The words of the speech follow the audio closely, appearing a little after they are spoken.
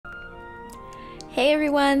Hey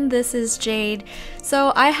everyone, this is Jade.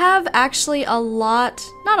 So I have actually a lot,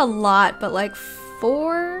 not a lot, but like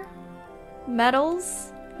 4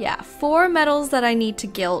 medals? Yeah, 4 medals that I need to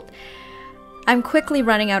gilt. I'm quickly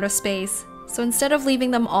running out of space, so instead of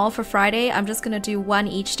leaving them all for Friday, I'm just gonna do 1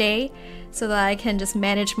 each day so that I can just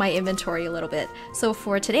manage my inventory a little bit. So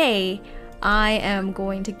for today, I am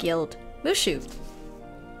going to gilt Mushu.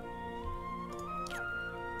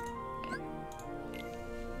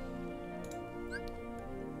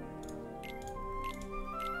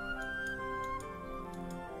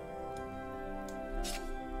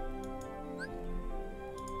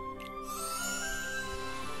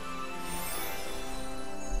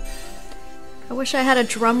 I wish I had a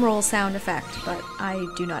drum roll sound effect, but I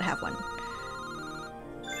do not have one.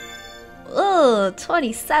 Ugh,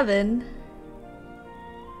 27.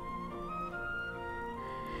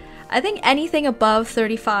 I think anything above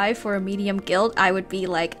 35 for a medium gilt, I would be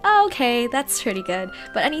like, oh, okay, that's pretty good.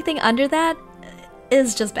 But anything under that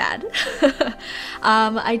is just bad.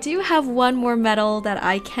 I do have 1 more medal that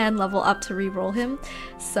I can level up to reroll him.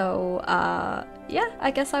 So, yeah, I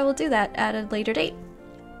guess I will do that at a later date.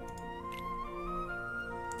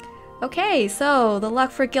 Okay, so the luck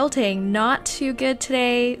for gilting, not too good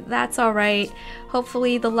today. That's alright.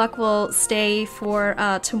 Hopefully the luck will stay for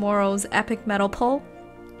tomorrow's epic medal pull.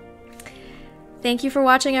 Thank you for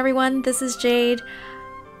watching, everyone. This is Jade.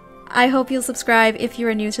 I hope you'll subscribe if you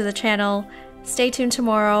are new to the channel. Stay tuned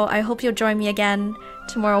tomorrow. I hope you'll join me again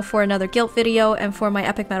tomorrow for another gilt video and for my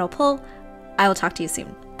epic medal pull. I will talk to you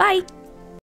soon. Bye!